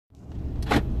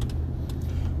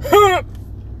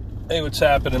Hey, what's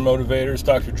happening, motivators?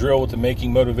 Dr. Drill with the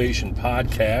Making Motivation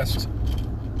podcast.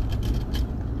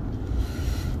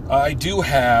 I do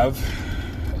have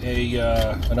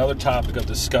another topic of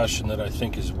discussion that I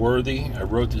think is worthy. I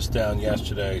wrote this down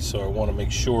yesterday, so I want to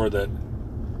make sure that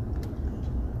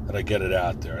I get it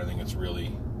out there. I think it's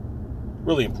really,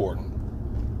 really important.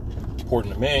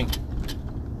 Important to me.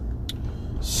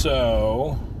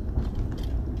 So,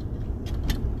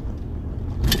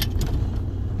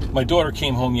 my daughter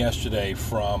came home yesterday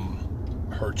from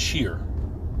her cheer.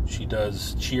 She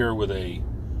does cheer with a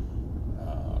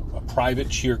private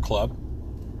cheer club,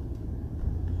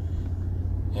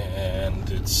 and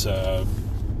it's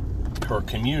her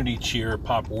community cheer.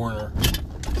 Pop Warner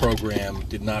program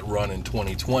did not run in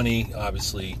 2020,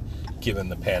 obviously, given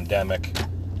the pandemic.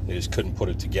 They just couldn't put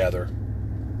it together,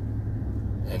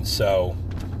 and so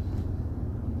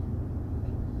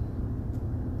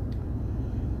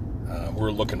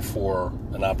we're looking for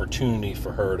an opportunity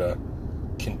for her to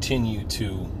continue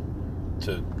to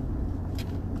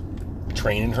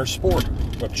train in her sport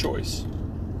of choice.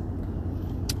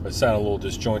 If I sound a little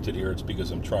disjointed here, it's because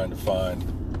I'm trying to find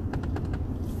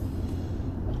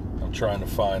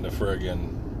a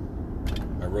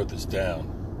friggin', I wrote this down.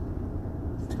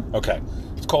 Okay,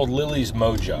 it's called Lily's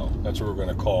Mojo. That's what we're going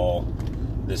to call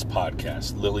this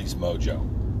podcast, Lily's Mojo.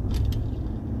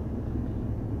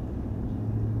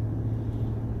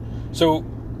 So,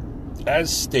 as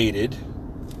stated,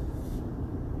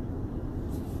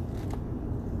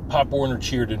 Pop Warner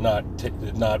Cheer did not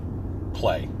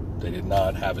play. They did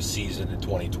not have a season in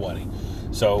 2020.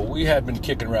 So we had been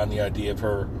kicking around the idea of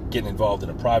her getting involved in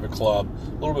a private club,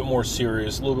 a little bit more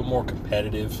serious, a little bit more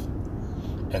competitive.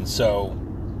 And so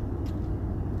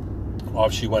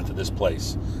off she went to this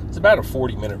place. It's about a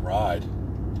 40-minute ride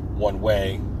one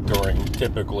way during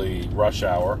typically rush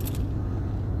hour.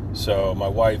 So my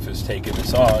wife has taken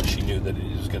this on. She knew that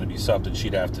it was going to be something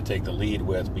she'd have to take the lead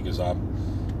with because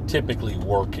I'm typically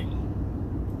working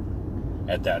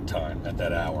at that time, at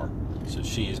that hour. So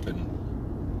she has been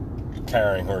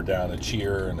carrying her down the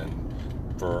cheer, and then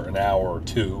for an hour or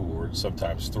two, or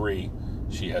sometimes 3,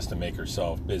 she has to make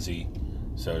herself busy.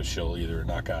 So she'll either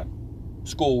knock out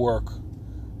schoolwork,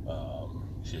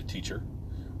 she's a teacher,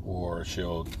 or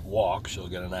she'll walk. She'll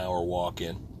get an hour walk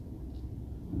in.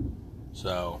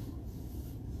 So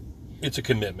it's a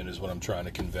commitment is what I'm trying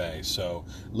to convey. So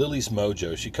Lily's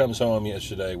Mojo, she comes home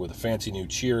yesterday with a fancy new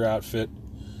cheer outfit.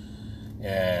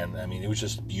 And, I mean, it was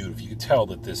just beautiful. You could tell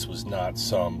that this was not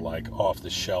some, like,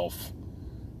 off-the-shelf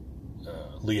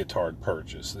leotard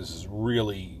purchase. This is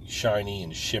really shiny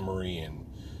and shimmery and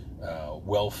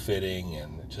well-fitting.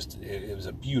 And just, it was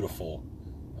a beautiful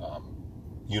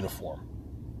uniform,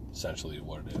 essentially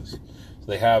what it is. So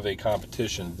they have a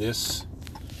competition this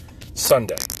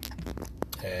Sunday.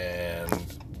 And,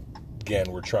 again,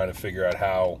 we're trying to figure out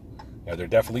how, they're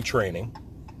definitely training.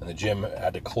 And the gym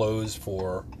had to close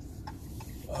for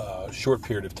a short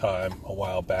period of time a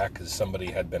while back because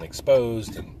somebody had been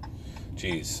exposed, and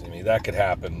geez, I mean, that could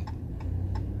happen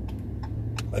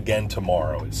again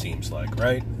tomorrow, it seems like,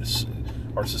 right?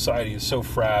 Our society is so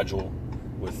fragile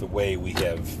with the way we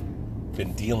have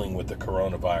been dealing with the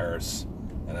coronavirus,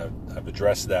 and I've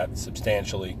addressed that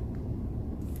substantially.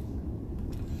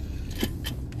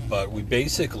 But we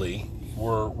basically,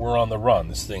 we're on the run.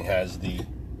 This thing has the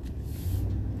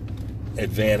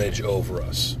advantage over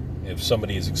us. If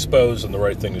somebody is exposed, then the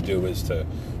right thing to do is to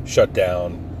shut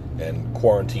down and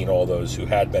quarantine all those who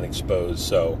had been exposed.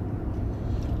 So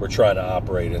we're trying to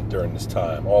operate during this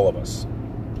time, all of us,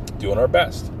 doing our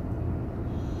best.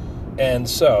 And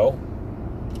so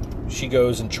she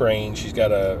goes and trains. She's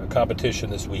got a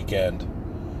competition this weekend.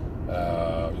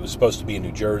 It was supposed to be in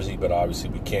New Jersey, but obviously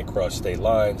we can't cross state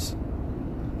lines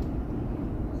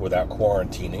without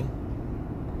quarantining.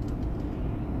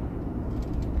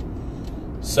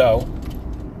 So,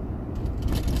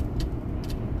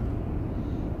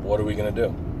 what are we going to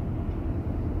do?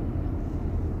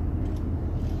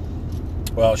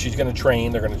 Well, she's going to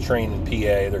train. They're going to train in PA.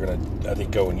 They're going to, I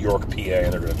think, go in York, PA,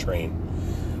 and they're going to train.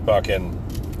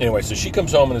 Anyway, so she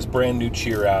comes home in this brand new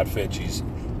cheer outfit. She's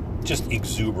just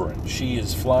exuberant. She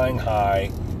is flying high.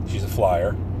 She's a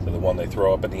flyer, so the one they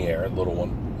throw up in the air, the little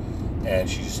one. And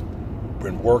she's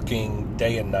been working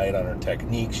day and night on her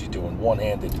technique. She's doing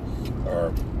one-handed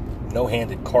or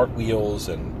no-handed cartwheels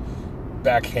and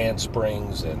back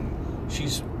handsprings, and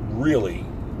she's really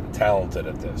talented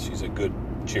at this. She's a good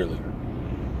cheerleader.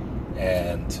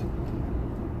 And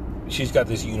she's got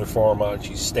this uniform on.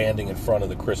 She's standing in front of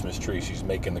the Christmas tree. She's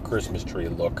making the Christmas tree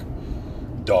look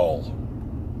dull.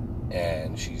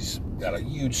 And she's got a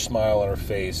huge smile on her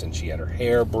face, and she had her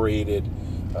hair braided.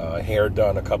 Hair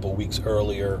done a couple weeks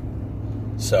earlier.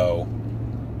 So,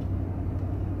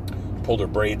 pulled her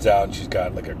braids out, and she's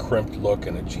got like a crimped look,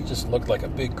 and she just looked like a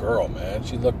big girl, man.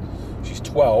 She's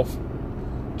 12,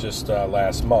 just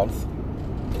last month.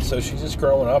 And so she's just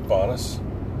growing up on us.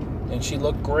 And she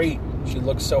looked great. She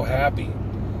looked so happy.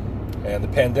 And the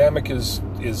pandemic is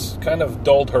kind of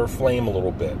dulled her flame a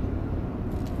little bit.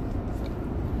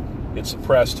 It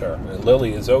suppressed her. And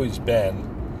Lily has always been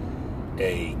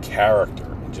a character.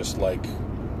 Just like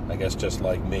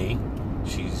me.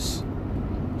 She's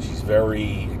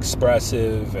very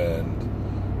expressive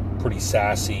and pretty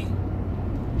sassy.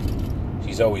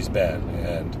 She's always been.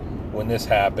 And when this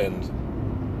happened,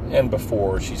 and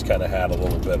before, she's kind of had a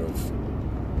little bit of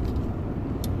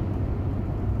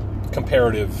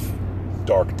comparative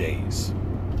dark days.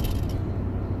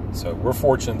 So we're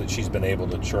fortunate that she's been able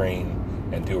to train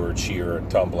and do her cheer and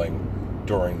tumbling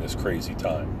during this crazy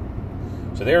time.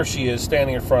 So there she is,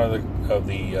 standing in front of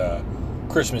the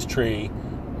Christmas tree,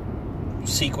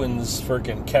 sequins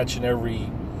freaking catching every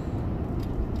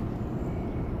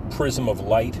prism of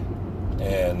light,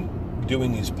 and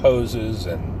doing these poses,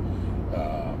 and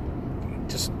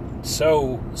just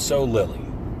so Lily,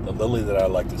 the Lily that I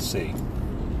like to see,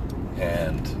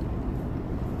 and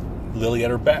Lily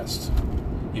at her best.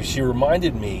 She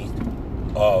reminded me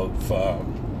of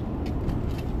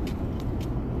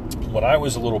when I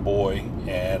was a little boy,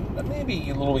 and maybe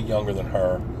a little bit younger than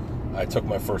her. I took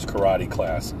my first karate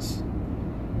classes,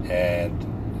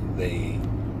 and they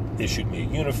issued me a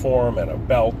uniform and a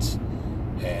belt,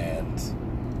 and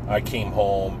I came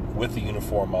home with the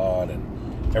uniform on,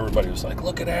 and everybody was like,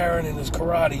 look at Aaron in his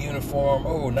karate uniform.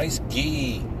 Oh, nice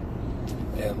gi.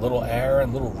 And little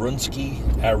Aaron, little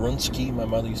Arunsky, my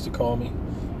mother used to call me.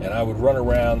 And I would run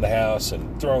around the house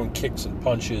and throwing kicks and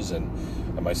punches, and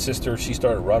my sister, she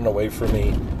started running away from me,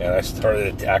 and I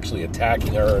started actually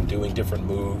attacking her and doing different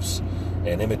moves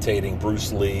and imitating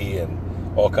Bruce Lee and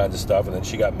all kinds of stuff. And then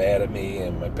she got mad at me,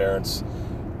 and my parents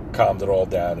calmed it all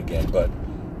down again. But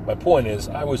my point is,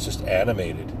 I was just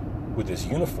animated with this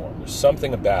uniform. There's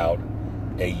something about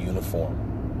a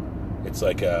uniform. It's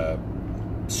like a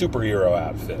superhero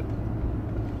outfit,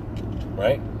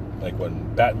 right? Like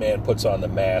when Batman puts on the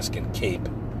mask and cape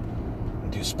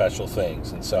and do special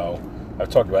things. And so I've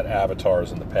talked about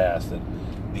avatars in the past, and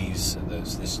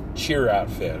this cheer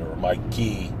outfit, or my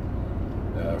gi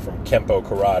from Kempo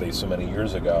Karate so many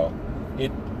years ago,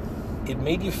 it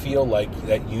made you feel like,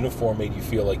 that uniform made you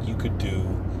feel like you could do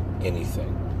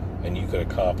anything and you could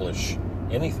accomplish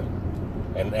anything.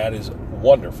 And that is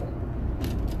wonderful.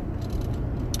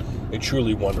 A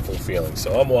truly wonderful feeling.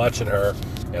 So I'm watching her,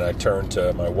 and I turned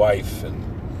to my wife,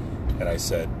 and I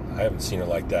said, I haven't seen her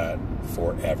like that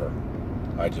forever.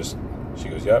 She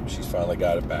goes, yep, she's finally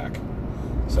got it back.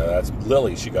 So that's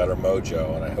Lily. She got her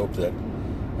mojo, and I hope that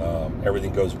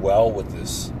everything goes well with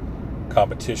this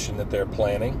competition that they're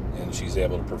planning, and she's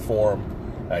able to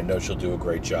perform. I know she'll do a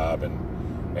great job, and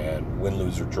win,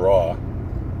 lose, or draw,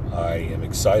 I am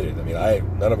excited. I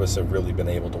mean, none of us have really been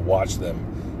able to watch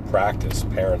them practice.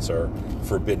 Parents are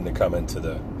forbidden to come into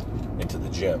the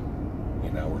gym.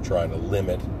 You know, we're trying to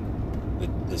limit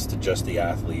this to just the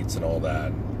athletes and all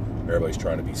that. Everybody's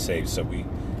trying to be safe, so we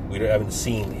haven't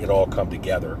seen it all come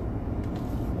together.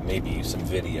 Maybe some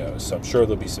videos. So I'm sure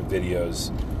there'll be some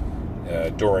videos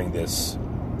during this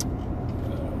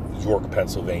York,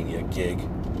 Pennsylvania gig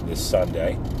this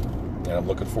Sunday, and I'm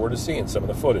looking forward to seeing some of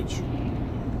the footage.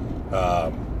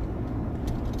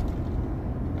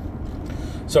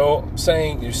 So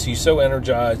saying she's so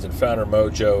energized and found her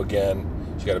mojo again.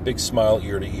 She's got a big smile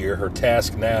ear to ear. Her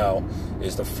task now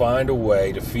is to find a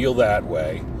way to feel that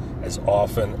way as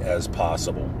often as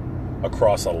possible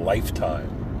across a lifetime.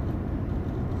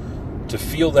 To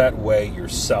feel that way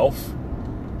yourself,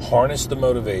 harness the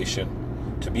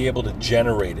motivation to be able to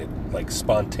generate it like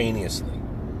spontaneously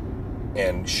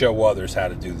and show others how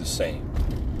to do the same.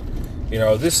 You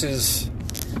know, this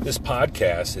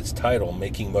podcast, its title,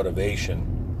 Making Motivation.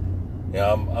 You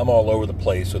know, I'm all over the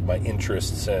place with my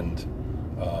interests and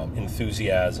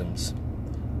enthusiasms,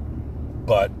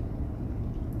 but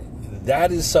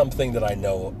that is something that I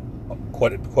know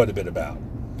quite a bit about,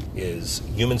 is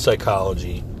human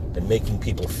psychology and making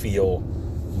people feel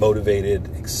motivated,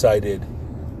 excited,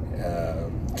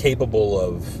 capable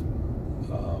of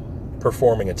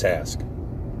performing a task.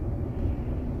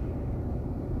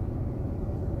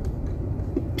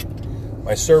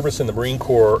 My service in the Marine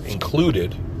Corps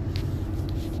included,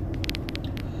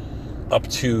 up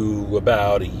to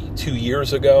about 2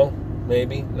 years ago,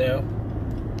 maybe now.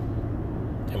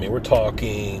 I mean, we're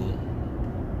talking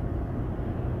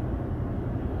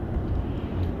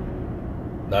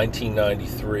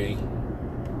 1993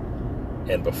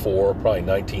 and before, probably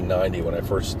 1990, when I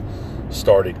first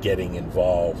started getting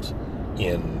involved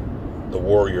in the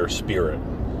warrior spirit,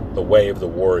 the way of the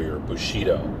warrior,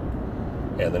 Bushido,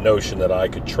 and the notion that I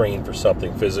could train for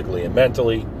something physically and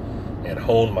mentally and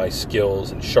hone my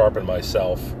skills and sharpen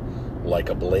myself like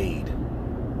a blade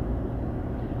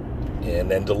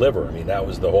and then deliver. I mean, that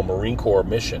was the whole Marine Corps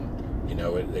mission. You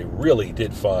know, they really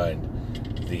did find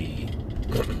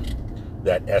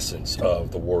that essence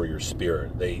of the warrior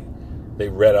spirit. They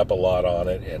read up a lot on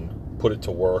it and put it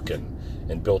to work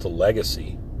and built a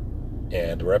legacy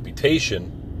and a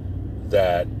reputation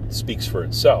that speaks for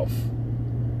itself.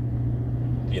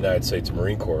 The United States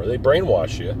Marine Corps, they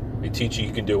brainwash you. They teach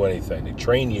you can do anything. They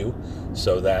train you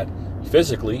so that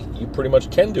physically you pretty much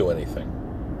can do anything.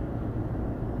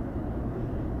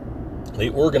 They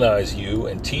organize you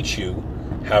and teach you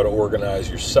how to organize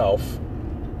yourself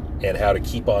and how to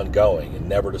keep on going and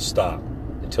never to stop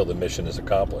until the mission is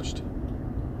accomplished.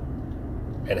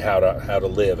 And how to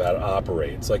live, how to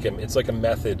operate. It's like a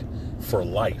method for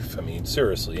life. I mean,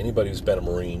 seriously, anybody who's been a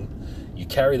Marine, you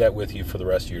carry that with you for the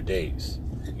rest of your days.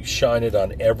 You shine it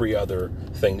on every other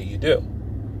thing that you do.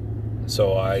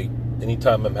 So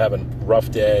anytime I'm having a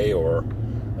rough day or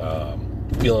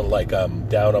feeling like I'm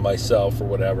down on myself or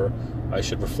whatever, I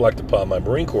should reflect upon my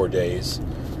Marine Corps days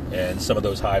and some of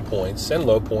those high points and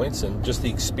low points and just the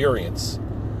experience.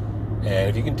 And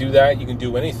if you can do that, you can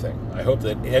do anything. I hope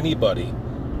that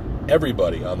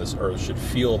everybody on this earth should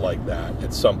feel like that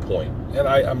at some point. And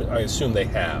I assume they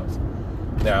have.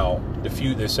 Now,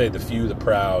 they say the few, the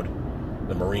proud,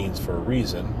 the Marines for a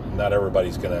reason. Not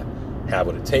everybody's going to have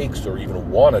what it takes or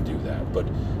even want to do that. But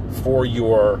for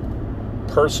your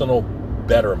personal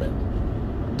betterment,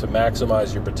 to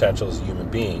maximize your potential as a human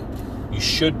being, you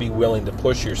should be willing to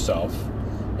push yourself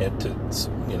and to,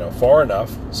 far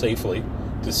enough, safely,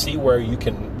 to see where you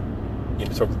can,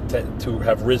 to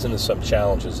have risen to some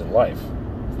challenges in life.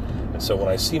 And so when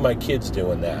I see my kids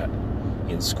doing that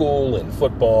in school, in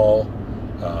football,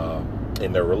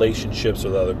 in their relationships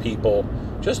with other people,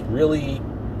 just really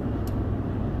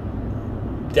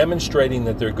demonstrating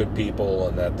that they're good people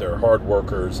and that they're hard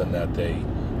workers and that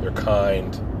they're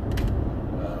kind.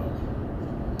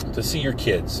 To see your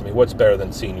kids, I mean, what's better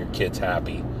than seeing your kids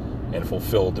happy and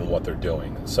fulfilled in what they're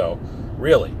doing? And so,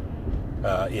 really,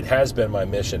 it has been my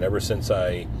mission ever since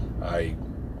I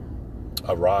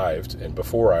arrived and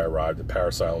before I arrived at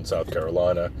Parris Island, South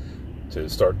Carolina, to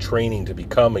start training to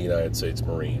become a United States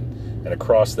Marine. And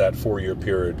across that 4-year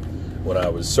period when I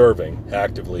was serving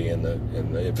actively in the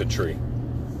infantry,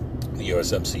 the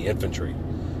USMC infantry,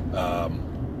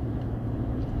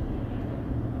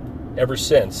 ever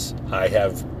since I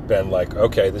have been like,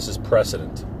 okay, this is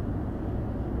precedent.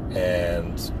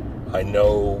 And I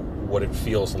know what it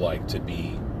feels like to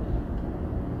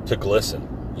glisten,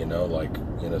 like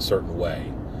in a certain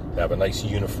way. To have a nice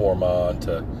uniform on,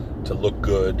 to look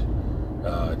good,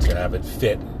 to have it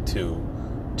fit, to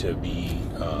be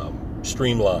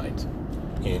streamlined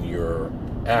in your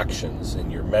actions, in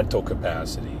your mental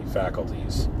capacity,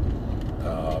 faculties,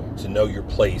 to know your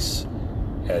place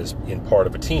as in part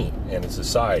of a team and in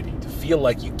society, to feel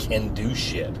like you can do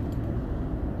shit,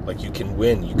 like you can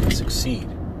win, you can succeed.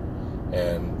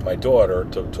 And my daughter,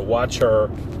 to watch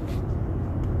her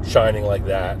shining like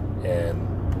that,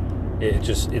 and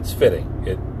it's fitting.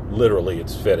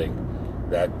 It's fitting.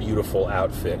 That beautiful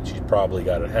outfit. She's probably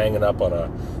got it hanging up on a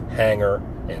hanger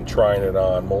and trying it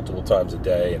on multiple times a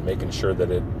day and making sure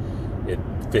that it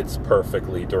fits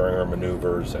perfectly during her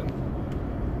maneuvers. And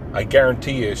I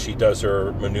guarantee you she does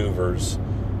her maneuvers,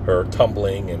 her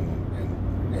tumbling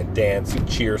and dance and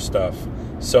cheer stuff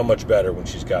so much better when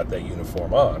she's got that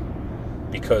uniform on,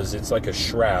 because it's like a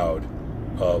shroud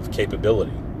of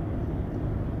capability.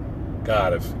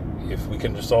 God, if we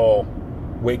can just all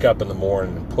wake up in the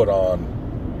morning and put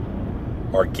on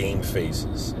our game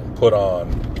faces and put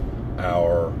on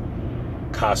our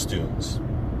costumes.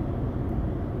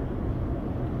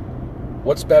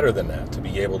 What's better than that? To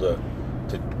be able to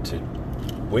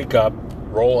wake up,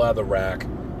 roll out of the rack,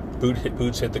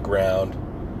 boots hit the ground,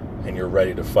 and you're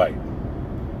ready to fight.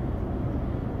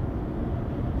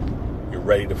 You're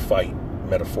ready to fight,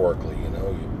 metaphorically,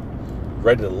 you're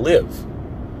ready to live.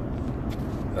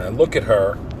 And I look at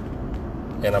her,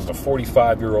 and I'm a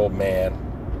 45-year-old man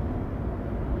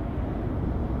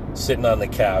sitting on the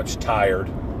couch, tired,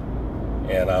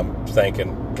 and I'm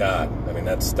thinking, God, I mean,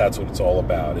 that's what it's all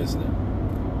about, isn't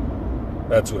it?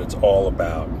 That's what it's all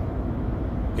about,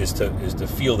 is to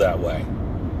feel that way.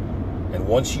 And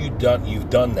once you've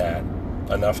done that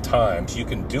enough times, you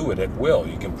can do it at will.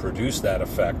 You can produce that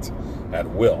effect at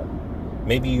will.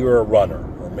 Maybe you're a runner,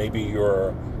 or maybe you're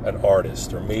an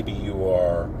artist, or maybe you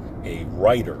are a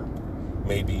writer,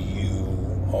 maybe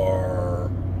you are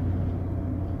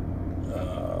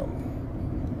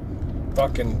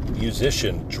fucking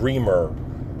musician, dreamer,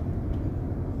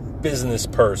 business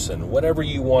person, whatever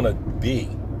you want to be.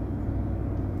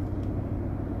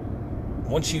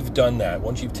 Once you've done that,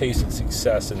 once you've tasted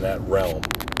success in that realm,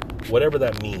 whatever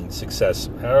that means, success,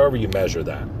 however you measure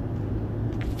that,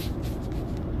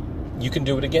 you can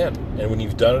do it again. And when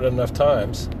you've done it enough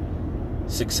times,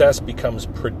 success becomes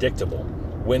predictable.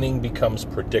 Winning becomes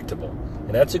predictable.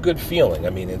 And that's a good feeling. I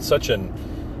mean, it's such a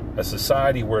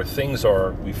society where things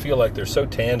are, we feel like they're so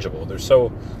tangible. They're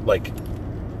so, like,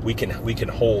 we can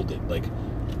hold it. Like,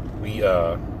 we,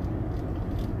 on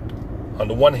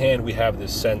the one hand, we have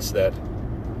this sense that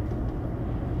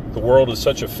the world is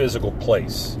such a physical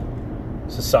place.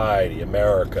 Society,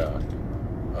 America,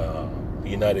 the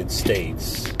United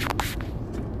States,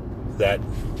 that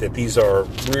these are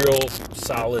real,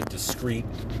 solid, discrete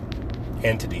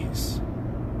entities.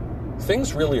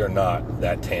 Things really are not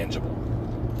that tangible.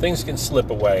 Things can slip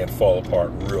away and fall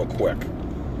apart real quick.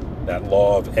 That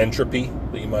law of entropy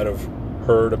that you might have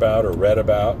heard about or read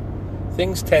about,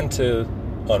 things tend to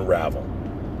unravel.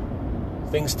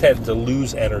 Things tend to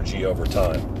lose energy over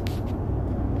time.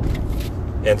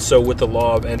 And so with the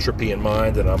law of entropy in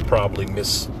mind, and I'm probably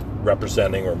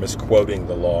misrepresenting or misquoting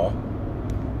the law,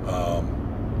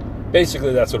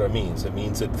 basically that's what it means. It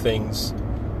means that things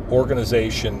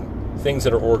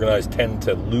that are organized tend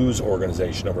to lose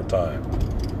organization over time.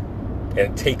 And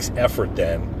it takes effort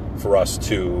then for us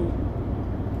to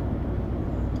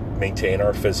maintain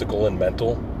our physical and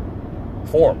mental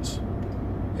forms.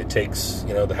 It takes,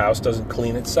 the house doesn't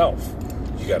clean itself.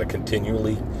 You got to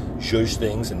continually zhuzh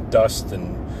things and dust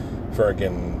and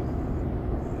friggin'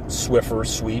 Swiffer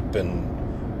sweep and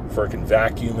friggin'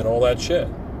 vacuum and all that shit.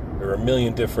 There are a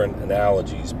million different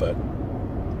analogies, but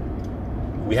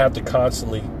we have to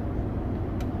constantly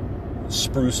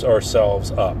spruce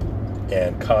ourselves up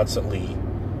and constantly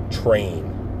train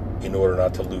in order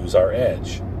not to lose our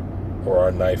edge, or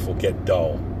our knife will get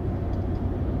dull.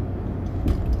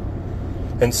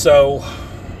 And so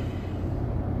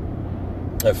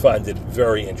I find it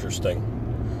very interesting,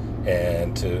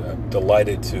 and I'm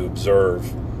delighted to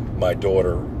observe my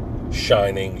daughter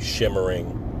shining,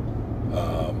 shimmering,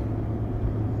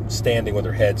 standing with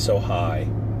her head so high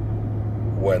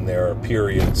when there are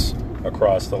periods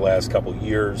across the last couple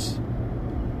years,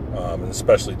 and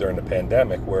especially during the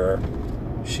pandemic, where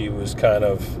she was kind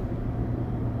of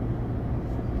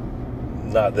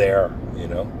not there,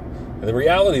 And the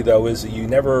reality, though, is that you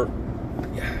never,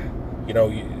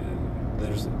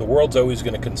 the world's always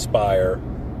going to conspire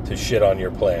to shit on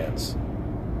your plans.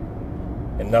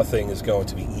 And nothing is going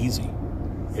to be easy.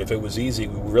 If it was easy,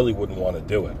 we really wouldn't want to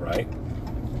do it, right?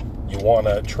 You want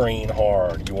to train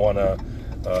hard. You want to,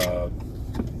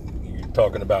 you're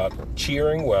talking about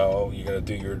cheering. Well, you got to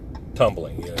do your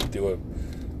tumbling. You got to do a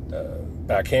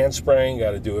back handspring. You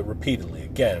got to do it repeatedly,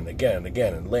 again and again and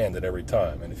again, and land it every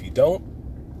time. And if you don't,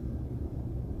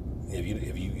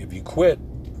 if you quit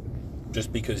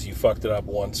just because you fucked it up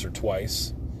once or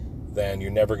twice, then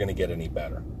you're never going to get any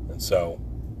better. And so,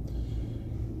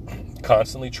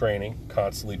 constantly training,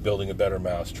 constantly building a better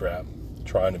mousetrap,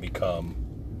 trying to become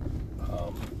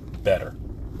better.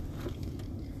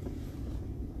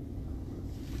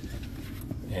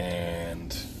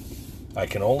 And I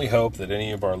can only hope that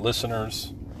any of our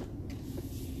listeners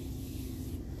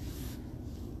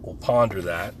will ponder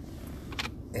that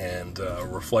and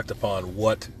reflect upon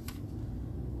what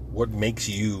makes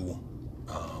you,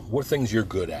 what things you're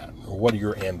good at, or what are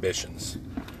your ambitions?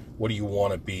 What do you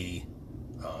want to be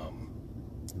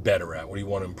better at? What do you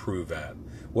want to improve at?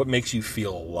 What makes you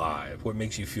feel alive? What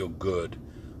makes you feel good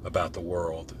about the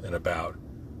world and about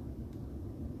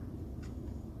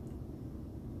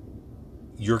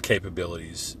your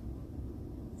capabilities,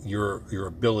 your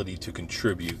ability to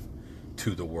contribute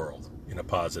to the world in a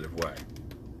positive way,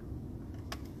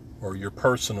 or your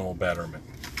personal betterment?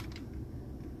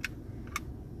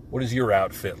 What does your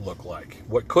outfit look like?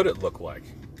 What could it look like?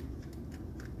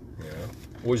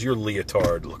 What does your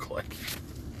leotard look like?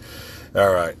 All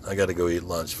right, I got to go eat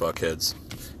lunch, fuckheads.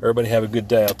 Everybody have a good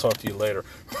day. I'll talk to you later.